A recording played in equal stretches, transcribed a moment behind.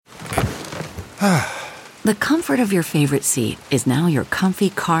The comfort of your favorite seat is now your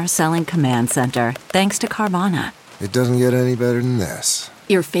comfy car selling command center, thanks to Carvana. It doesn't get any better than this.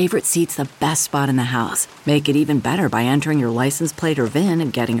 Your favorite seat's the best spot in the house. Make it even better by entering your license plate or VIN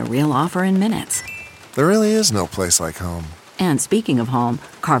and getting a real offer in minutes. There really is no place like home. And speaking of home,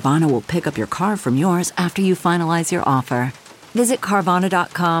 Carvana will pick up your car from yours after you finalize your offer. Visit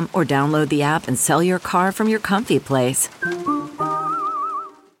Carvana.com or download the app and sell your car from your comfy place.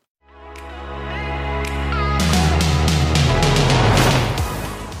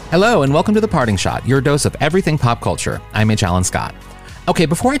 Hello and welcome to The Parting Shot, your dose of everything pop culture. I'm H. Alan Scott. Okay,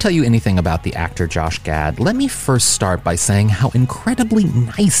 before I tell you anything about the actor Josh Gad, let me first start by saying how incredibly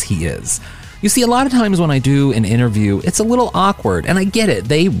nice he is. You see, a lot of times when I do an interview, it's a little awkward, and I get it.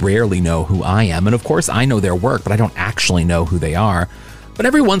 They rarely know who I am, and of course I know their work, but I don't actually know who they are. But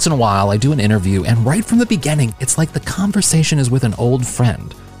every once in a while, I do an interview, and right from the beginning, it's like the conversation is with an old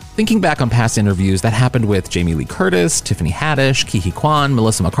friend. Thinking back on past interviews, that happened with Jamie Lee Curtis, Tiffany Haddish, Kiki Kwan,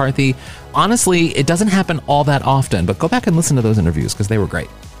 Melissa McCarthy. Honestly, it doesn't happen all that often, but go back and listen to those interviews because they were great.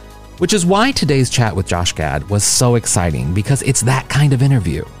 Which is why today's chat with Josh Gad was so exciting, because it's that kind of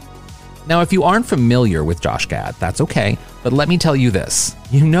interview. Now, if you aren't familiar with Josh Gad, that's okay, but let me tell you this.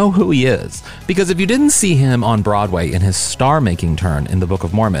 You know who he is, because if you didn't see him on Broadway in his star-making turn in the Book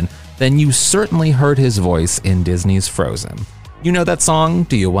of Mormon, then you certainly heard his voice in Disney's Frozen. You know that song,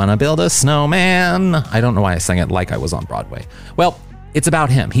 Do You Wanna Build a Snowman? I don't know why I sang it like I was on Broadway. Well, it's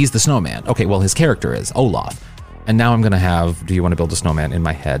about him. He's the snowman. Okay, well, his character is Olaf. And now I'm going to have Do You Want to Build a Snowman in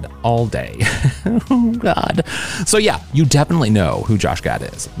my head all day. Oh, God. So yeah, you definitely know who Josh Gad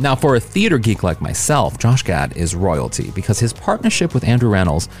is. Now, for a theater geek like myself, Josh Gad is royalty because his partnership with Andrew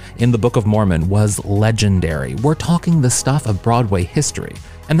Reynolds in the Book of Mormon was legendary. We're talking the stuff of Broadway history.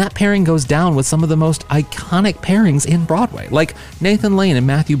 And that pairing goes down with some of the most iconic pairings in Broadway, like Nathan Lane and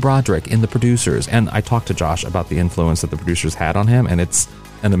Matthew Broderick in The Producers. And I talked to Josh about the influence that The Producers had on him, and it's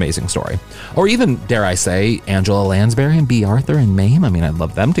an amazing story. Or even, dare I say, Angela Lansbury and B. Arthur and Mame. I mean, I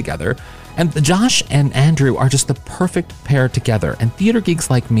love them together. And Josh and Andrew are just the perfect pair together. And theater geeks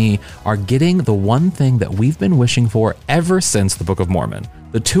like me are getting the one thing that we've been wishing for ever since the Book of Mormon.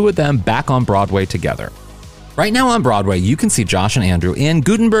 The two of them back on Broadway together. Right now on Broadway, you can see Josh and Andrew in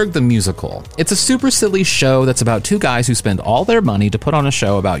Gutenberg the Musical. It's a super silly show that's about two guys who spend all their money to put on a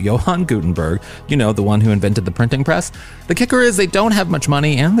show about Johann Gutenberg, you know, the one who invented the printing press. The kicker is they don't have much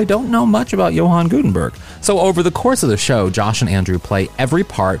money and they don't know much about Johann Gutenberg. So over the course of the show, Josh and Andrew play every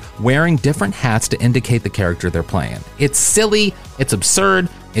part wearing different hats to indicate the character they're playing. It's silly, it's absurd,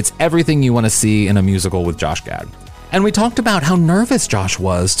 it's everything you want to see in a musical with Josh Gad. And we talked about how nervous Josh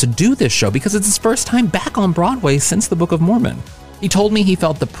was to do this show because it's his first time back on Broadway since the Book of Mormon. He told me he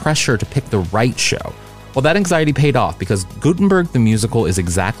felt the pressure to pick the right show. Well, that anxiety paid off because Gutenberg the Musical is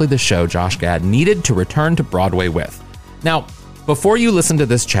exactly the show Josh Gad needed to return to Broadway with. Now, before you listen to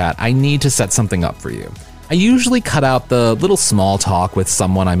this chat, I need to set something up for you. I usually cut out the little small talk with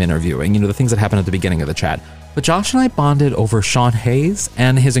someone I'm interviewing, you know, the things that happen at the beginning of the chat. But Josh and I bonded over Sean Hayes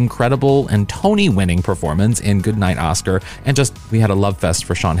and his incredible and Tony-winning performance in Goodnight Oscar, and we had a love fest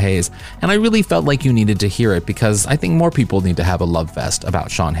for Sean Hayes. And I really felt like you needed to hear it because I think more people need to have a love fest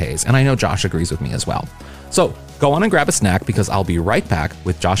about Sean Hayes, and I know Josh agrees with me as well. So go on and grab a snack because I'll be right back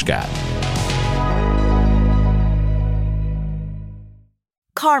with Josh Gad.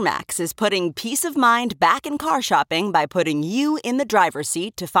 CarMax is putting peace of mind back in car shopping by putting you in the driver's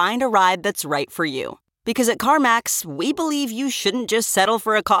seat to find a ride that's right for you. Because at CarMax, we believe you shouldn't just settle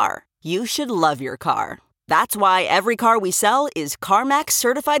for a car. You should love your car. That's why every car we sell is CarMax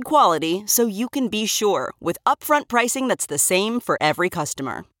certified quality, so you can be sure with upfront pricing that's the same for every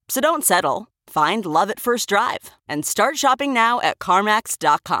customer. So don't settle. Find love at first drive and start shopping now at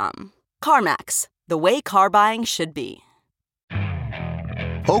CarMax.com. CarMax, the way car buying should be.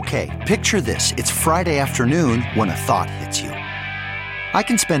 Okay, picture this. It's Friday afternoon when a thought hits you. I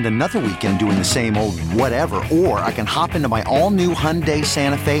can spend another weekend doing the same old whatever, or I can hop into my all-new Hyundai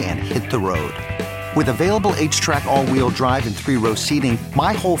Santa Fe and hit the road. With available H-Track all-wheel drive and 3-row seating,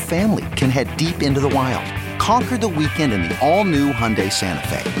 my whole family can head deep into the wild. Conquer the weekend in the all-new Hyundai Santa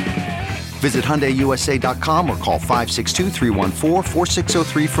Fe. Visit HyundaiUSA.com or call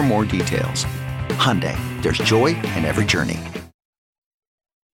 562-314-4603 for more details. Hyundai, there's joy in every journey.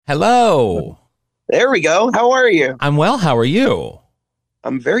 Hello. There we go. How are you? I'm well. How are you?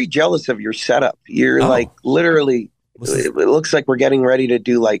 I'm very jealous of your setup. You're like literally, it looks like we're getting ready to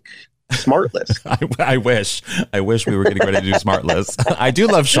do like Smart List. I wish we were getting ready to do Smart List. I do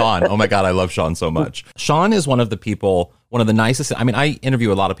love Sean. Oh my God, I love Sean so much. Sean is one of the nicest. I mean, I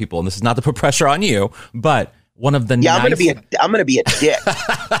interview a lot of people, and this is not to put pressure on you, but one of the I'm gonna be a dick.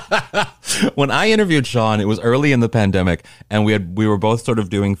 When I interviewed Sean, it was early in the pandemic, and we were both sort of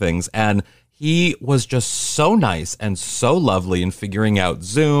doing things, and he was just so nice and so lovely in figuring out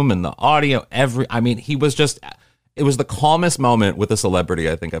Zoom and the audio. He was just, it was the calmest moment with a celebrity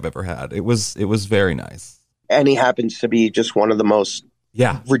I think I've ever had. It was very nice. And he happens to be just one of the most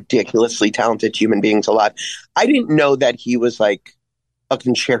ridiculously talented human beings alive. I didn't know that he was like a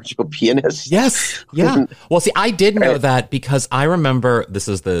concerto pianist. Yes. Yeah. Well, see, I did know that because I remember, this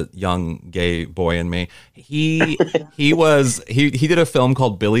is the young gay boy in me. He did a film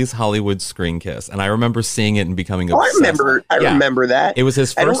called Billy's Hollywood Screen Kiss, and I remember seeing it and becoming obsessed. I remember that. It was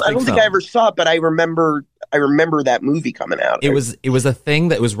his first. I don't think I ever saw it, but I remember that movie coming out. It was a thing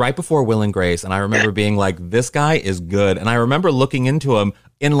that was right before Will and Grace, and I remember being like, this guy is good. And I remember looking into him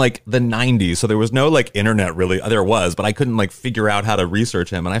in like the 90s, so there was no like internet really. There was, but I couldn't like figure out how to research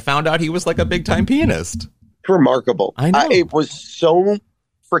him, and I found out he was like a big time pianist. Remarkable. I know. It was so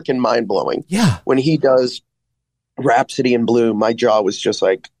freaking mind blowing. Yeah. When he does Rhapsody in Blue, my jaw was just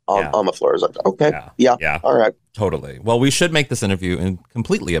like on the floor. I was like, okay, yeah, all right. Totally. Well, we should make this interview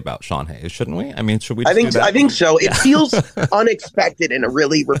completely about Sean Hayes, shouldn't we? I mean, should we? I think so. It feels unexpected in a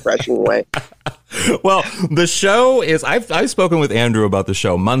really refreshing way. Well, the show is, I've spoken with Andrew about the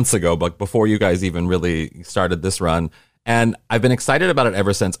show months ago, but before you guys even really started this run. And I've been excited about it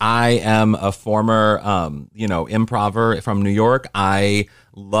ever since. I am a former, improver from New York. I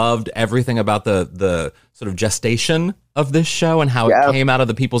loved everything about the sort of gestation of this show and how it came out of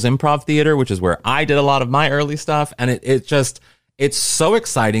the People's Improv Theater, which is where I did a lot of my early stuff. And it's so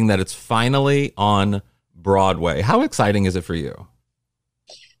exciting that it's finally on Broadway. How exciting is it for you?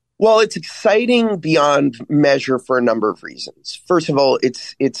 Well, it's exciting beyond measure for a number of reasons. First of all,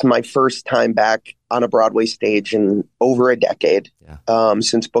 it's my first time back on a Broadway stage in over a decade,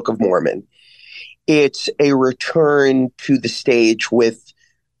 since Book of Mormon. It's a return to the stage with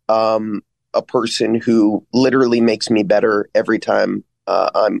a person who literally makes me better every time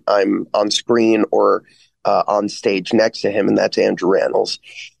I'm on screen or on stage next to him, and that's Andrew Rannells.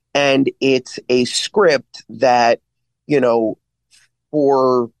 And it's a script that,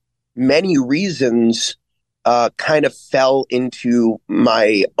 for many reasons, kind of fell into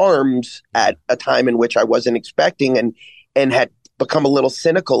my arms at a time in which I wasn't expecting, and had become a little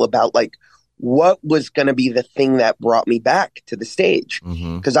cynical about like what was going to be the thing that brought me back to the stage.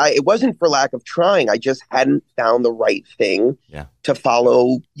 Because it wasn't for lack of trying. I just hadn't found the right thing to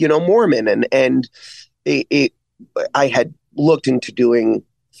follow, Mormon. And I had looked into doing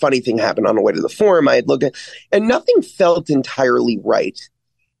Funny Thing Happened on the Way to the Forum. I had looked at, and nothing felt entirely right.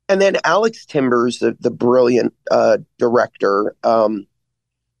 And then Alex Timbers, the brilliant director,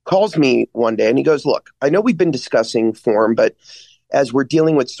 calls me one day and he goes, look, I know we've been discussing form, but as we're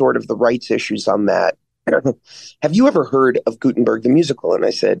dealing with sort of the rights issues on that, have you ever heard of Gutenberg the musical? And I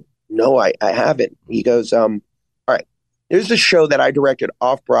said, no, I haven't. He goes, all right, there's a show that I directed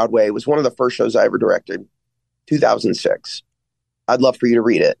off Broadway. It was one of the first shows I ever directed, 2006. I'd love for you to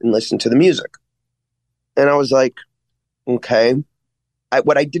read it and listen to the music. And I was like, okay.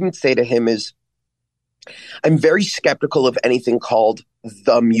 What I didn't say to him is, I'm very skeptical of anything called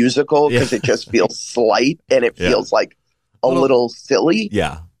the musical because it just feels slight and it feels like a little silly.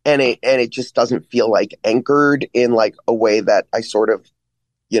 Yeah. And it just doesn't feel like anchored in like a way that I sort of,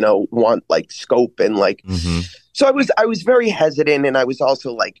 want like scope and like, so I was very hesitant, and I was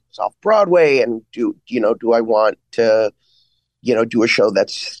also like, it's off Broadway, and do I want to, do a show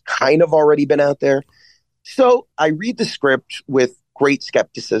that's kind of already been out there? So I read the script with great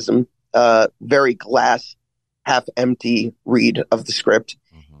skepticism, very glass half empty read of the script.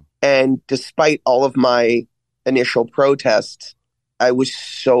 And despite all of my initial protests, I was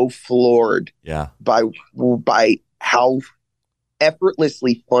so floored by how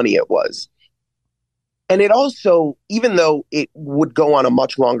effortlessly funny it was. And it also, even though it would go on a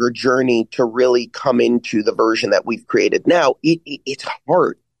much longer journey to really come into the version that we've created now, its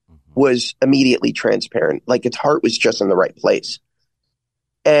heart was immediately transparent. Like its heart was just in the right place.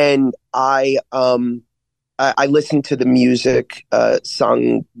 And I listened to the music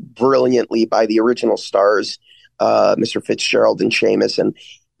sung brilliantly by the original stars, Mr. Fitzgerald and Seamus,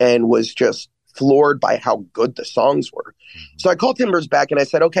 and was just floored by how good the songs were. So I called Timbers back and I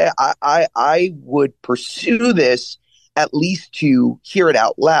said, okay, I would pursue this at least to hear it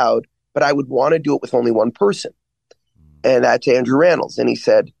out loud, but I would want to do it with only one person. And that's Andrew Rannells. And he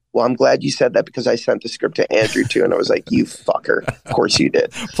said, well, I'm glad you said that because I sent the script to Andrew too. And I was like, you fucker. Of course you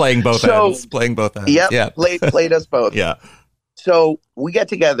did. Playing both ends. Yep, yeah. Played us both. Yeah. So we get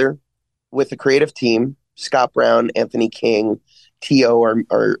together with the creative team, Scott Brown, Anthony King, T.O.,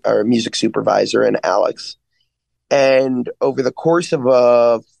 our music supervisor, and Alex. And over the course of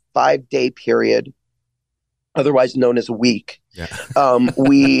a 5-day period, otherwise known as a week,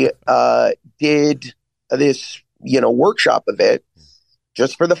 we did this, workshop of it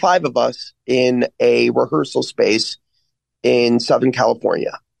just for the 5 of us in a rehearsal space in Southern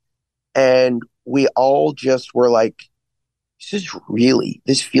California. And we all just were like,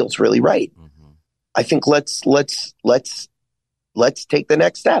 this feels really right. Mm-hmm. I think let's take the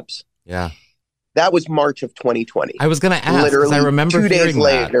next steps. Yeah. That was March of 2020. I was going to ask, literally I remember 2 days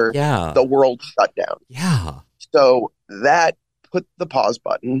later, yeah, the world shut down. Yeah. So that put the pause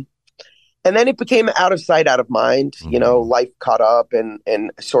button. And then it became out of sight, out of mind. Mm-hmm. Life caught up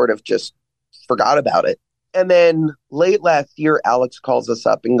and sort of just forgot about it. And then late last year, Alex calls us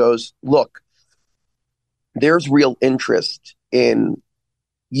up and goes, look, there's real interest in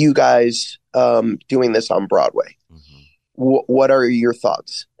you guys doing this on Broadway. Mm-hmm. What are your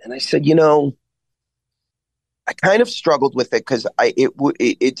thoughts? And I said, I kind of struggled with it because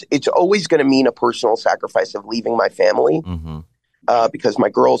it's always going to mean a personal sacrifice of leaving my family. Mm-hmm. Because my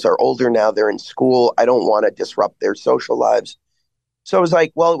girls are older now, they're in school. I don't want to disrupt their social lives. So I was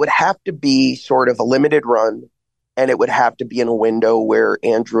like, well, it would have to be sort of a limited run, and it would have to be in a window where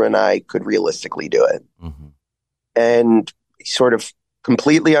Andrew and I could realistically do it. Mm-hmm. And sort of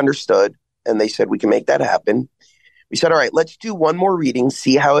completely understood. And they said, we can make that happen. We said, all right, let's do one more reading,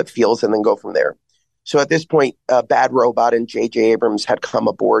 see how it feels, and then go from there. So at this point, Bad Robot and J.J. Abrams had come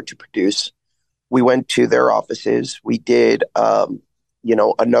aboard to produce. We went to their offices. We did,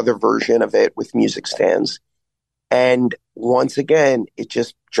 another version of it with music stands. And once again, it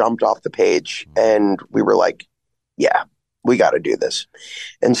just jumped off the page. And we were like, yeah, we got to do this.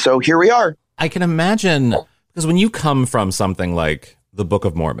 And so here we are. I can imagine, because when you come from something like the Book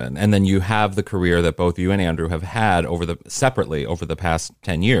of Mormon, and then you have the career that both you and Andrew have had separately over the past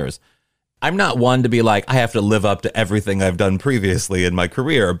 10 years, I'm not one to be like, I have to live up to everything I've done previously in my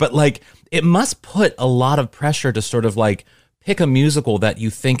career, but like, it must put a lot of pressure to sort of like pick a musical that you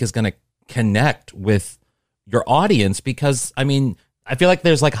think is going to connect with your audience, because I mean, I feel like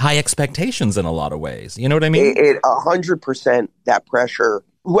there's like high expectations in a lot of ways. You know what I mean? 100% that pressure,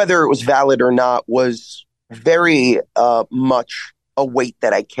 whether it was valid or not, was very much a weight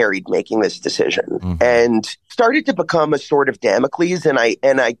that I carried making this decision. Mm-hmm. And started to become a sort of Damocles, and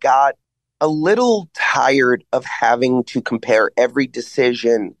I got a little tired of having to compare every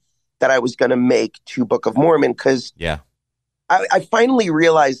decision that I was going to make to Book of Mormon, because I finally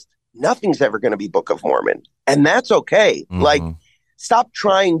realized nothing's ever going to be Book of Mormon, and that's okay. Mm-hmm. Like, stop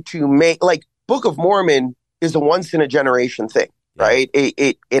trying to make, like, Book of Mormon is a once in a generation thing, right?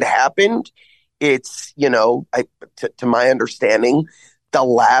 It happened. It's, to my understanding, the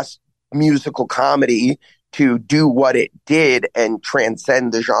last musical comedy to do what it did and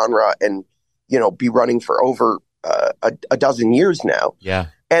transcend the genre and, be running for over a dozen years now. Yeah.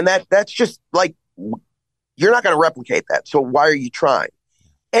 And that's just like, you're not going to replicate that. So why are you trying?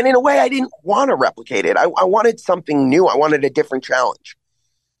 And in a way, I didn't want to replicate it. I wanted something new. I wanted a different challenge.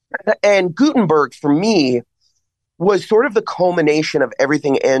 And Gutenberg, for me, was sort of the culmination of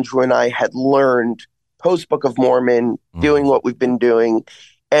everything Andrew and I had learned post Book of Mormon, doing what we've been doing.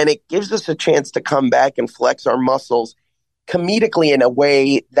 And it gives us a chance to come back and flex our muscles comedically in a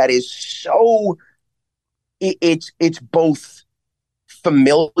way that is so, it's both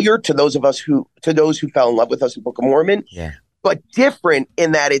familiar to those who fell in love with us in Book of Mormon, but different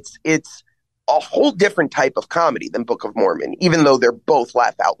in that it's a whole different type of comedy than Book of Mormon, even though they're both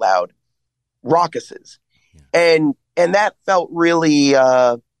laugh out loud raucuses. And that felt really,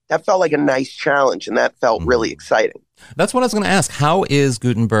 that felt like a nice challenge, and that felt really exciting. That's what I was going to ask. How is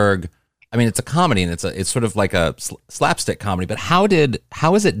Gutenberg? I mean, it's a comedy, and it's sort of like a slapstick comedy, but how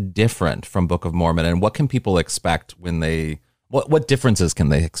is it different from Book of Mormon, and what can people expect when what differences can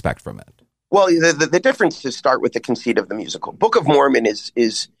they expect from it? Well, the differences start with the conceit of the musical. Book of Mormon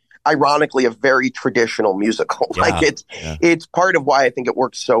is ironically a very traditional musical. Yeah, like it's part of why I think it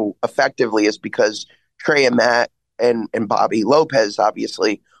works so effectively is because Trey and Matt and Bobby Lopez,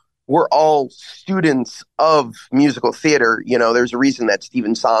 obviously, we're all students of musical theater. There's a reason that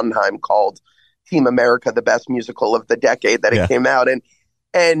Stephen Sondheim called Team America the best musical of the decade that it came out.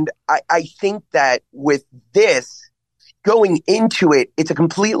 And I think that with this, going into it, it's a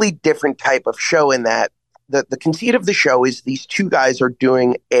completely different type of show in that the conceit of the show is these two guys are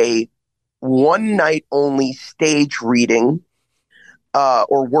doing a one night only stage reading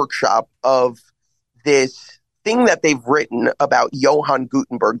or workshop of this thing that they've written about Johann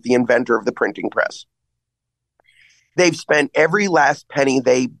Gutenberg, the inventor of the printing press. They've spent every last penny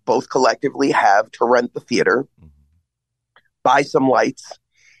they both collectively have to rent the theater, buy some lights,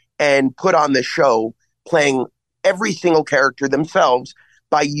 and put on the show playing every single character themselves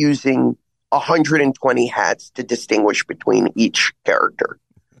by using 120 hats to distinguish between each character.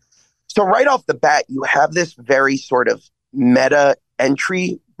 So right off the bat, you have this very sort of meta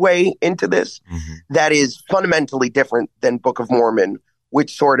entry way into this that is fundamentally different than Book of Mormon,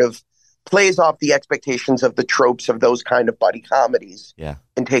 which sort of plays off the expectations of the tropes of those kind of buddy comedies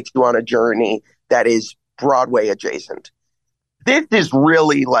and takes you on a journey that is Broadway adjacent. This is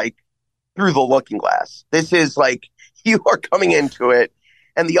really like through the looking glass. This is like you are coming into it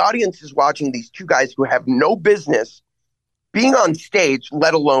and the audience is watching these two guys who have no business being on stage,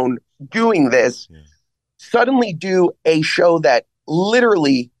 let alone doing this, suddenly do a show that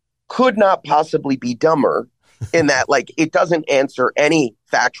literally could not possibly be dumber in that, like, it doesn't answer any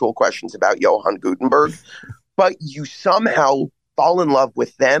factual questions about Johann Gutenberg, but you somehow fall in love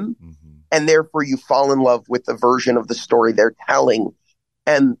with them, and therefore you fall in love with the version of the story they're telling.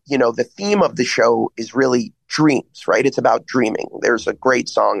 And, you know, the theme of the show is really dreams, right? It's about dreaming. There's a great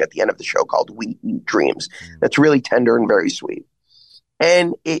song at the end of the show called We Eat Dreams that's really tender and very sweet.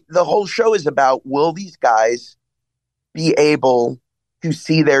 And the whole show is about, will these guys be able to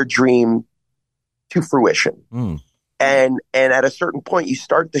see their dream to fruition? And at a certain point, you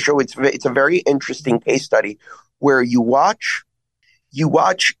start the show. It's a very interesting case study where you watch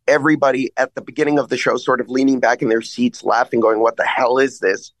everybody at the beginning of the show sort of leaning back in their seats, laughing, going, what the hell is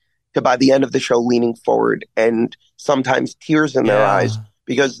this? To by the end of the show, leaning forward and sometimes tears in their eyes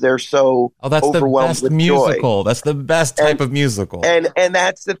because they're so overwhelmed with musical. joy. That's the best type of musical. And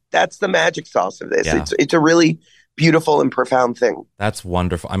that's the magic sauce of this. Yeah. It's a really beautiful and profound thing. That's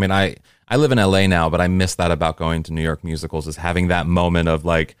wonderful. I mean, I live in LA now, but I miss that about going to New York musicals, is having that moment of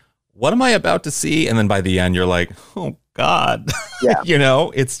like, what am I about to see? And then by the end, you're like, oh God, you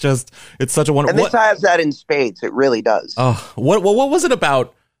know, it's such a wonderful. And this has that in spades. It really does. Oh, what was it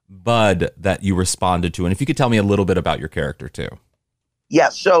about Bud that you responded to? And if you could tell me a little bit about your character too. Yeah.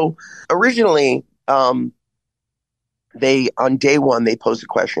 So originally, on day one, they posed a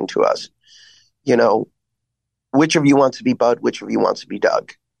question to us, you know, which of you wants to be Bud? Which of you wants to be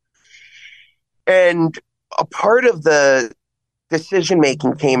Doug? And a part of the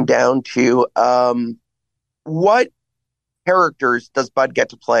decision-making came down to what characters does Bud get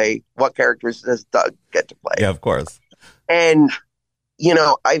to play? What characters does Doug get to play? Yeah, of course. And, you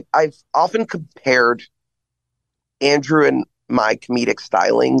know, I've often compared Andrew and my comedic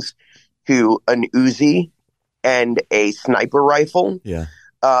stylings to an Uzi and a sniper rifle. Yeah.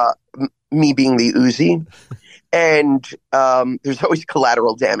 Me being the Uzi. And there's always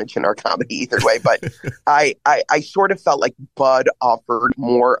collateral damage in our comedy either way. But I sort of felt like Bud offered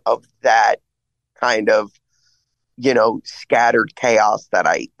more of that kind of, you know, scattered chaos that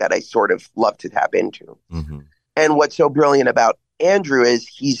I sort of love to tap into. And what's so brilliant about Andrew is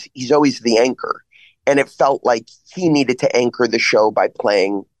he's always the anchor. And it felt like he needed to anchor the show by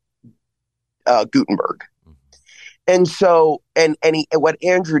playing Gutenberg. And so, and what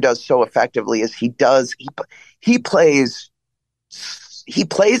Andrew does so effectively is he plays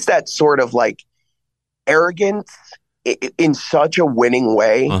that sort of like arrogance in such a winning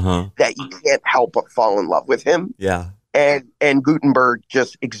way that you can't help but fall in love with him. Yeah. And Gutenberg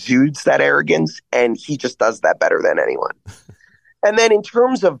just exudes that arrogance, and he just does that better than anyone. And then in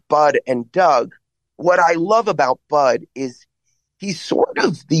terms of Bud and Doug, what I love about Bud is he's sort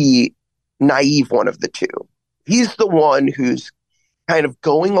of the naive one of the two. He's the one who's kind of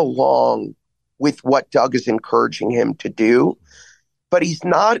going along with what Doug is encouraging him to do, but he's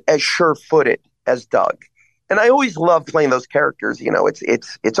not as sure-footed as Doug. And I always love playing those characters. You know,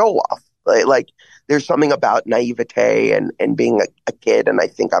 it's Olaf. Like there's something about naivete and being a kid, and I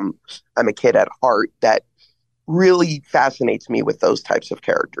think I'm a kid at heart, that really fascinates me with those types of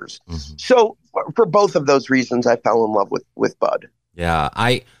characters. So for both of those reasons, I fell in love with Bud. Yeah,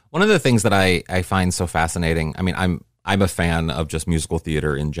 one of the things that I find so fascinating, I mean, I'm a fan of just musical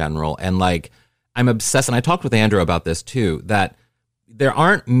theater in general, and like I'm obsessed, and I talked with Andrew about this too, that there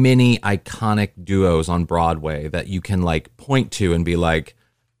aren't many iconic duos on Broadway that you can like point to and be like,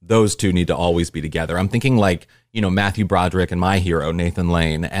 those two need to always be together. I'm thinking like, you know, Matthew Broderick and my hero, Nathan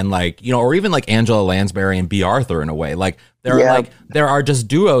Lane, and like, you know, or even like Angela Lansbury and B. Arthur in a way. Like there are just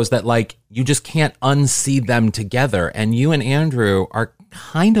duos that like, you just can't unsee them together. And you and Andrew are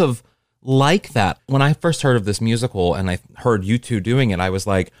kind of like that. When I first heard of this musical and I heard you two doing it, I was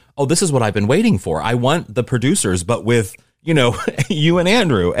like, oh, this is what I've been waiting for. I want the producers, but with, you know, you and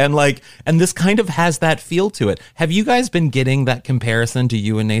Andrew, and like, and this kind of has that feel to it. Have you guys been getting that comparison to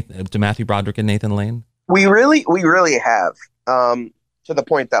you and Nathan, to Matthew Broderick and Nathan Lane? We really have, to the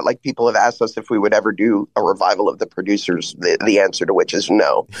point that like people have asked us if we would ever do a revival of the producers, the answer to which is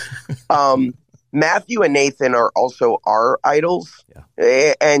no. Matthew and Nathan are also our idols.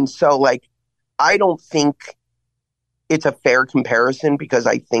 Yeah. And so, like, I don't think it's a fair comparison because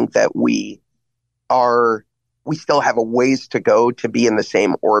I think that we still have a ways to go to be in the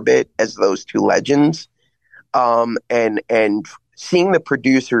same orbit as those two legends. And seeing the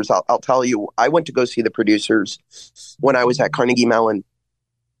producers, I'll tell you, I went to go see the producers when I was at Carnegie Mellon.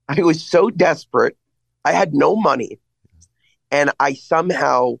 I was so desperate. I had no money. And I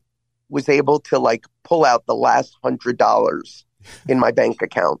somehow was able to like pull out the last $100 in my bank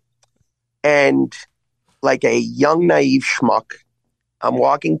account. And like a young, naive schmuck, I'm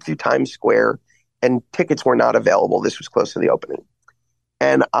walking through Times Square and tickets were not available. This was close to the opening.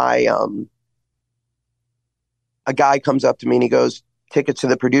 And a guy comes up to me and he goes, tickets to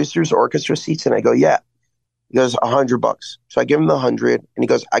the producers, orchestra seats? And I go, yeah. He goes, $100. So I give him the 100 and he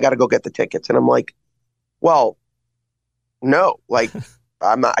goes, I got to go get the tickets. And I'm like, well, no, like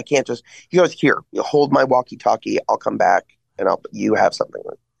I can't just, he goes, here, you hold my walkie talkie. I'll come back and you have something.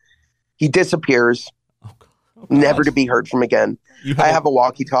 He disappears, never to be heard from again. I have a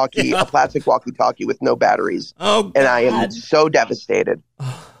walkie talkie, a plastic walkie talkie with no batteries. And I am so devastated.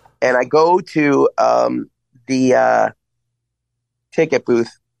 And I go to, the ticket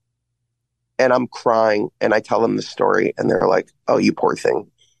booth and I'm crying and I tell them the story and they're like, oh, you poor thing.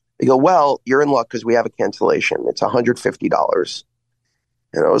 They go, well, you're in luck because we have a cancellation. It's $150.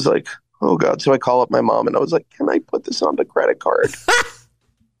 And I was like, oh God. So I call up my mom and I was like, can I put this on the credit card?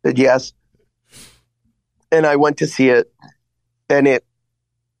 Said yes. And I went to see it and it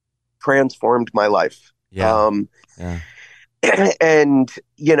transformed my life. Yeah. And,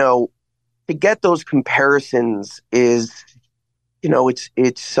 you know, to get those comparisons is, you know,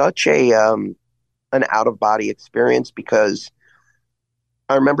 it's such an out of body experience because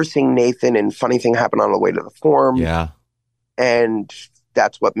I remember seeing Nathan and funny thing happened on the way to the Forum. Yeah. And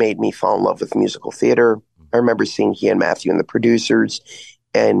that's what made me fall in love with musical theater. I remember seeing he and Matthew and the producers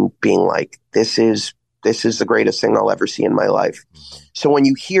and being like, this is the greatest thing I'll ever see in my life. So when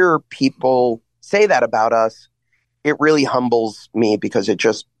you hear people say that about us, it really humbles me because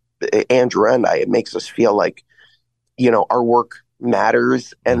Andrew and I, it makes us feel like, you know, our work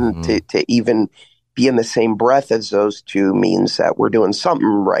matters. And to even be in the same breath as those two means that we're doing something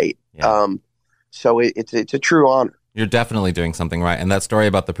right. Yeah. So it's a true honor. You're definitely doing something right. And that story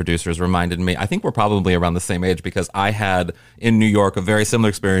about the producers reminded me, I think we're probably around the same age because I had in New York a very similar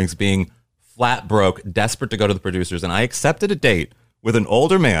experience being flat broke, desperate to go to the producers. And I accepted a date with an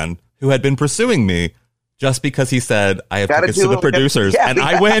older man who had been pursuing me just because he said, I have tickets to the producers. And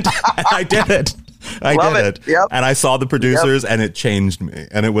I went and I did it. I did it. Yep. And I saw the producers and it changed me.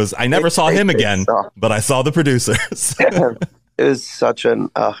 And I never saw him again, but I saw the producers. It was such an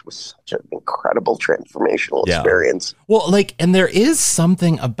incredible transformational experience. Well, like, and there is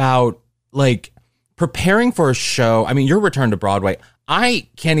something about like preparing for a show. I mean, your return to Broadway, I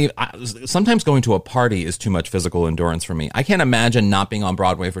can't even, sometimes going to a party is too much physical endurance for me. I can't imagine not being on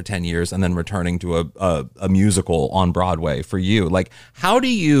Broadway for 10 years and then returning to a musical on Broadway for you. Like, how do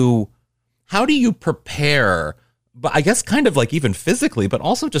you prepare, but I guess kind of like even physically, but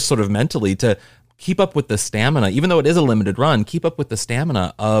also just sort of mentally to keep up with the stamina, even though it is a limited run, keep up with the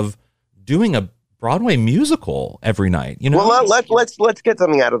stamina of doing a Broadway musical every night, you know? Well, let's get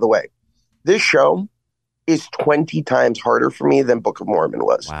something out of the way. This show is 20 times harder for me than Book of Mormon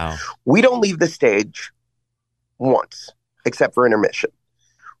was. Wow. We don't leave the stage once, except for intermission.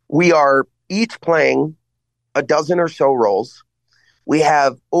 We are each playing a dozen or so roles. We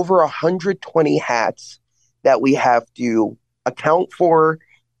have over 120 hats that we have to account for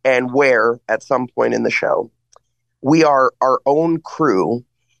and wear at some point in the show. We are our own crew,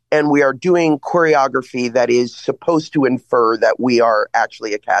 and we are doing choreography that is supposed to infer that we are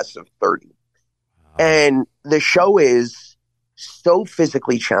actually a cast of 30. And the show is so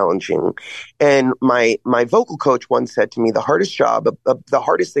physically challenging. And my vocal coach once said to me, the hardest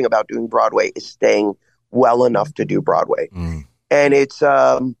thing about doing Broadway is staying well enough to do Broadway. And it's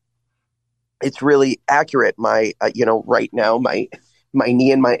really accurate. My, right now, my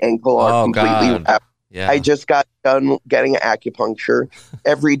knee and my ankle are completely wrapped. Yeah. I just got done getting acupuncture.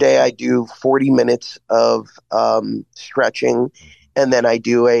 Every day I do 40 minutes of stretching. And then I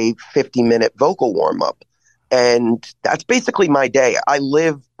do a 50-minute vocal warm-up. And that's basically my day. I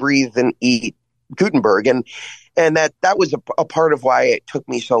live, breathe, and eat Gutenberg. And that was a part of why it took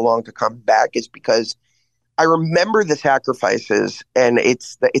me so long to come back is because I remember the sacrifices. And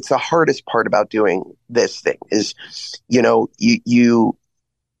it's the hardest part about doing this thing is, you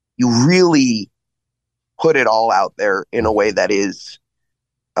really put it all out there in a way that is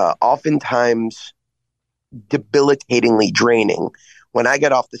oftentimes debilitatingly draining, when I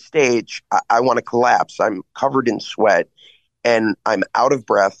get off the stage, I want to collapse. I'm covered in sweat and I'm out of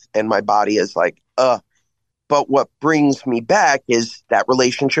breath and my body is like, But what brings me back is that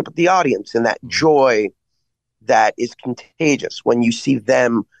relationship with the audience and that joy that is contagious when you see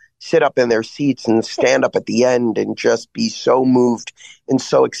them sit up in their seats and stand up at the end and just be so moved and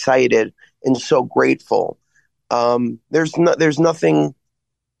so excited and so grateful. There's nothing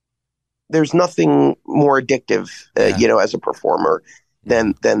more addictive, as a performer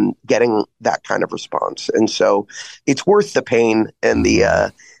than getting that kind of response. And so it's worth the pain and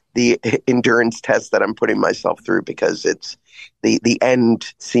the endurance test that I'm putting myself through, because it's the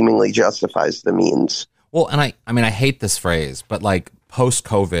end seemingly justifies the means. Well, and I hate this phrase, but like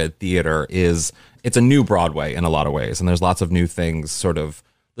post-COVID theater it's a new Broadway in a lot of ways. And there's lots of new things, sort of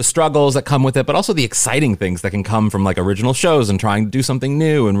the struggles that come with it, but also the exciting things that can come from like original shows and trying to do something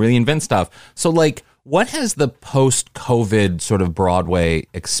new and reinvent stuff. So like, what has the post-COVID sort of Broadway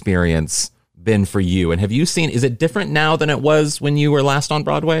experience been for you? And have you seen, is it different now than it was when you were last on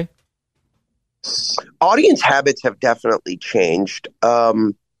Broadway? Audience habits have definitely changed.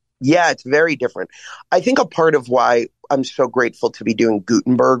 Yeah, it's very different. I think a part of why I'm so grateful to be doing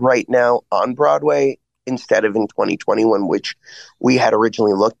Gutenberg right now on Broadway instead of in 2021, which we had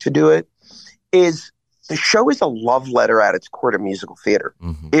originally looked to do it, is the show is a love letter at its core to musical theater.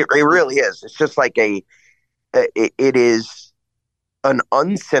 Mm-hmm. It really is. It's just like it is an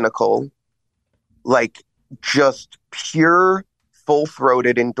uncynical, like just pure,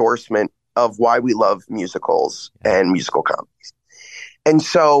 full-throated endorsement of why we love musicals and musical comedies. And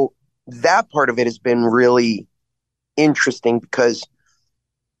so that part of it has been really interesting, because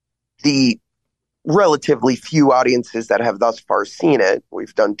the relatively few audiences that have thus far seen it,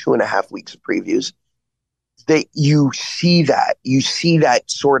 we've done 2.5 weeks of previews, that you see that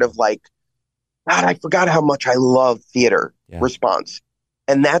sort of like, God, I forgot how much I love theater response.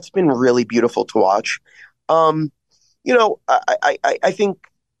 And that's been really beautiful to watch. I think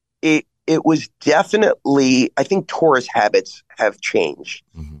it was definitely, I think tourist habits have changed.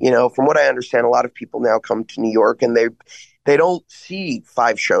 Mm-hmm. From what I understand, a lot of people now come to New York and they don't see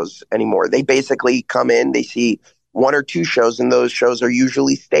 5 shows anymore. They basically come in, they see 1 or 2 shows, and those shows are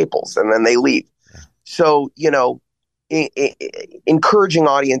usually staples, and then they leave. Yeah. So, encouraging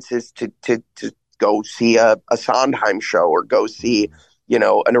audiences to go see a Sondheim show or go see,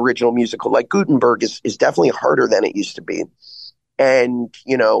 an original musical like Gutenberg is definitely harder than it used to be. And,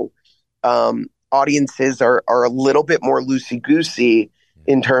 audiences are a little bit more loosey-goosey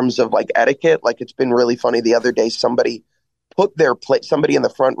in terms of like etiquette. Like, it's been really funny. The other day, somebody in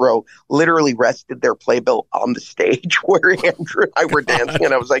the front row literally rested their playbill on the stage where Andrew and I were dancing.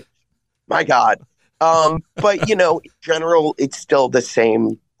 And I was like, my God. But, in general, it's still the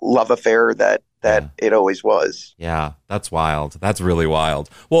same love affair that it always was. Yeah, that's wild. That's really wild.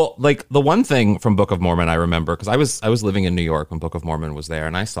 Well, like the one thing from Book of Mormon I remember, because I was living in New York when Book of Mormon was there,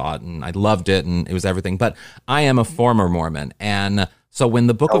 and I saw it and I loved it and it was everything. But I am a former Mormon. And so when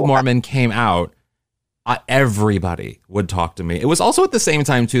the Book of Mormon came out, everybody would talk to me. It was also at the same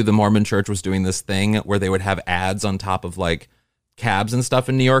time, too, the Mormon Church was doing this thing where they would have ads on top of like cabs and stuff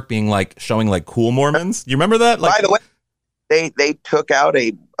in New York being like showing like cool Mormons. You remember that? Like, by the way, they took out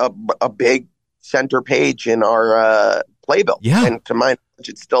a big center page in our playbill. Yeah. And to my knowledge,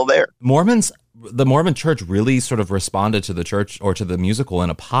 it's still there. The Mormon Church really sort of responded to the church or to the musical in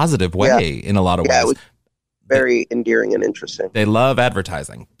a positive way in a lot of ways. It was very endearing and interesting. They love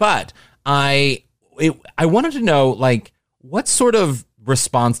advertising. But I wanted to know, like, what sort of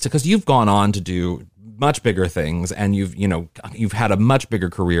response to, because you've gone on to do much bigger things and you've had a much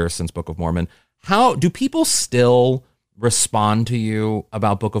bigger career since Book of Mormon. How do people still respond to you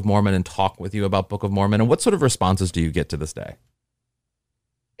about Book of Mormon and talk with you about Book of Mormon? And what sort of responses do you get to this day?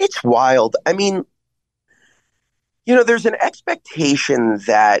 It's wild. I mean, there's an expectation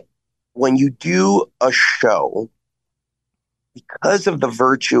that when you do a show, because of the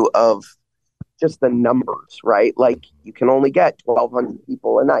virtue of just the numbers, right? Like, you can only get 1,200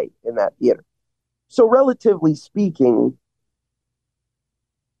 people a night in that theater. So relatively speaking,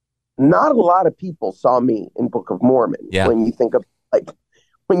 not a lot of people saw me in Book of Mormon. Yeah. When you think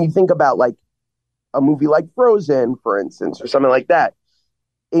about like a movie like Frozen, for instance, or something like that,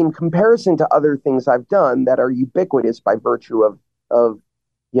 in comparison to other things I've done that are ubiquitous by virtue of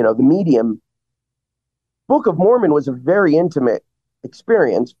the medium, Book of Mormon was a very intimate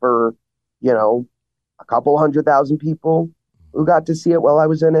experience for, a couple 100,000 people who got to see it while I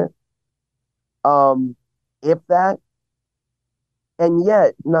was in it. If that. And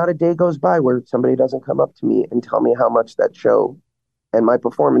yet, not a day goes by where somebody doesn't come up to me and tell me how much that show and my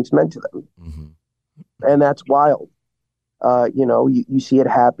performance meant to them. Mm-hmm. And that's wild. you see it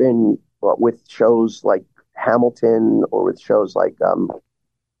happen with shows like Hamilton or with shows like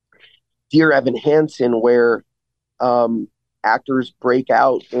Dear Evan Hansen, where actors break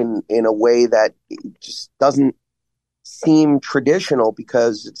out in a way that just doesn't seem traditional,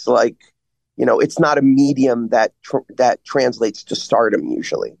 because it's like, it's not a medium that translates to stardom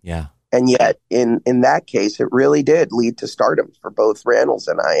usually. Yeah. And yet in that case, it really did lead to stardom for both Randalls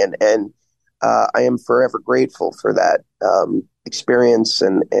and I. And I am forever grateful for that experience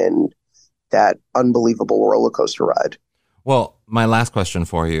and that unbelievable roller coaster ride. Well, my last question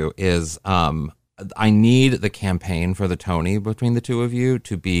for you is, I need the campaign for the Tony between the two of you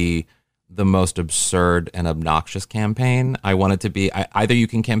to be the most absurd and obnoxious campaign. I want it to be either you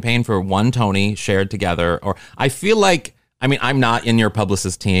can campaign for one Tony shared together, or I feel like, I'm not in your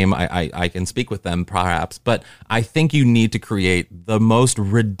publicist team. I can speak with them perhaps, but I think you need to create the most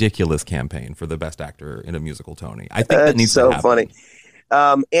ridiculous campaign for the best actor in a musical Tony. I think that needs to happen. So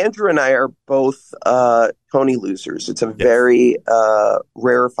funny. Andrew and I are both Tony losers. It's a very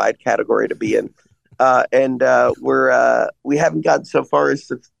rarefied category to be in. And we haven't gotten so far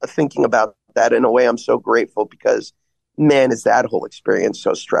as thinking about that. In a way, I'm so grateful, because, man, is that whole experience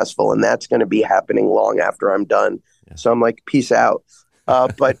so stressful, and that's going to be happening long after I'm done. Yeah. So I'm like, peace out.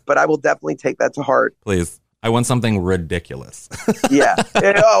 But I will definitely take that to heart. Please. I want something ridiculous. Yeah.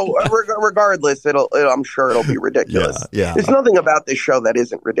 Regardless, I'm sure it'll be ridiculous. Yeah. There's nothing about this show that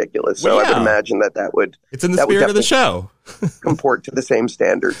isn't ridiculous. So I would imagine that would. It's in the spirit of the show. Comport to the same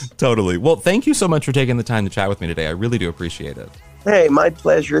standards. Totally. Well, thank you so much for taking the time to chat with me today. I really do appreciate it. Hey, my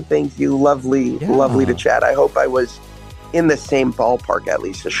pleasure. Thank you. Lovely to chat. I hope I was in the same ballpark, at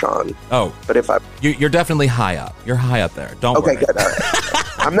least, as Sean. Oh, but if you're definitely high up. You're high up there. Don't worry. Okay, good. All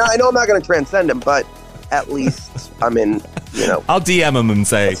right. I know I'm not going to transcend him, but at least I'm in, I'll DM him and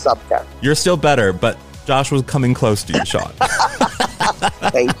say, subcat. You're still better, but Josh was coming close to you, Sean.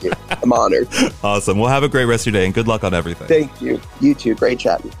 Thank you. I'm honored. Awesome. Well, have a great rest of your day, and good luck on everything. Thank you. You too. Great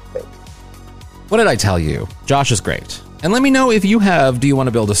chatting. Thanks. What did I tell you? Josh is great. And let me know if you do you want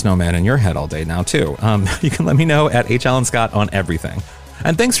to build a snowman in your head all day now, too? You can let me know at @AlanScott on everything.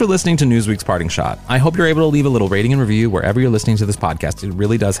 And thanks for listening to Newsweek's Parting Shot. I hope you're able to leave a little rating and review wherever you're listening to this podcast. It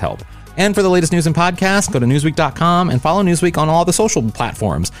really does help. And for the latest news and podcasts, go to Newsweek.com and follow Newsweek on all the social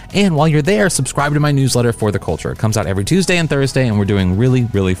platforms. And while you're there, subscribe to my newsletter For the Culture. It comes out every Tuesday and Thursday, and we're doing really,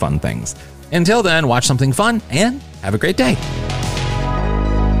 really fun things. Until then, watch something fun and have a great day.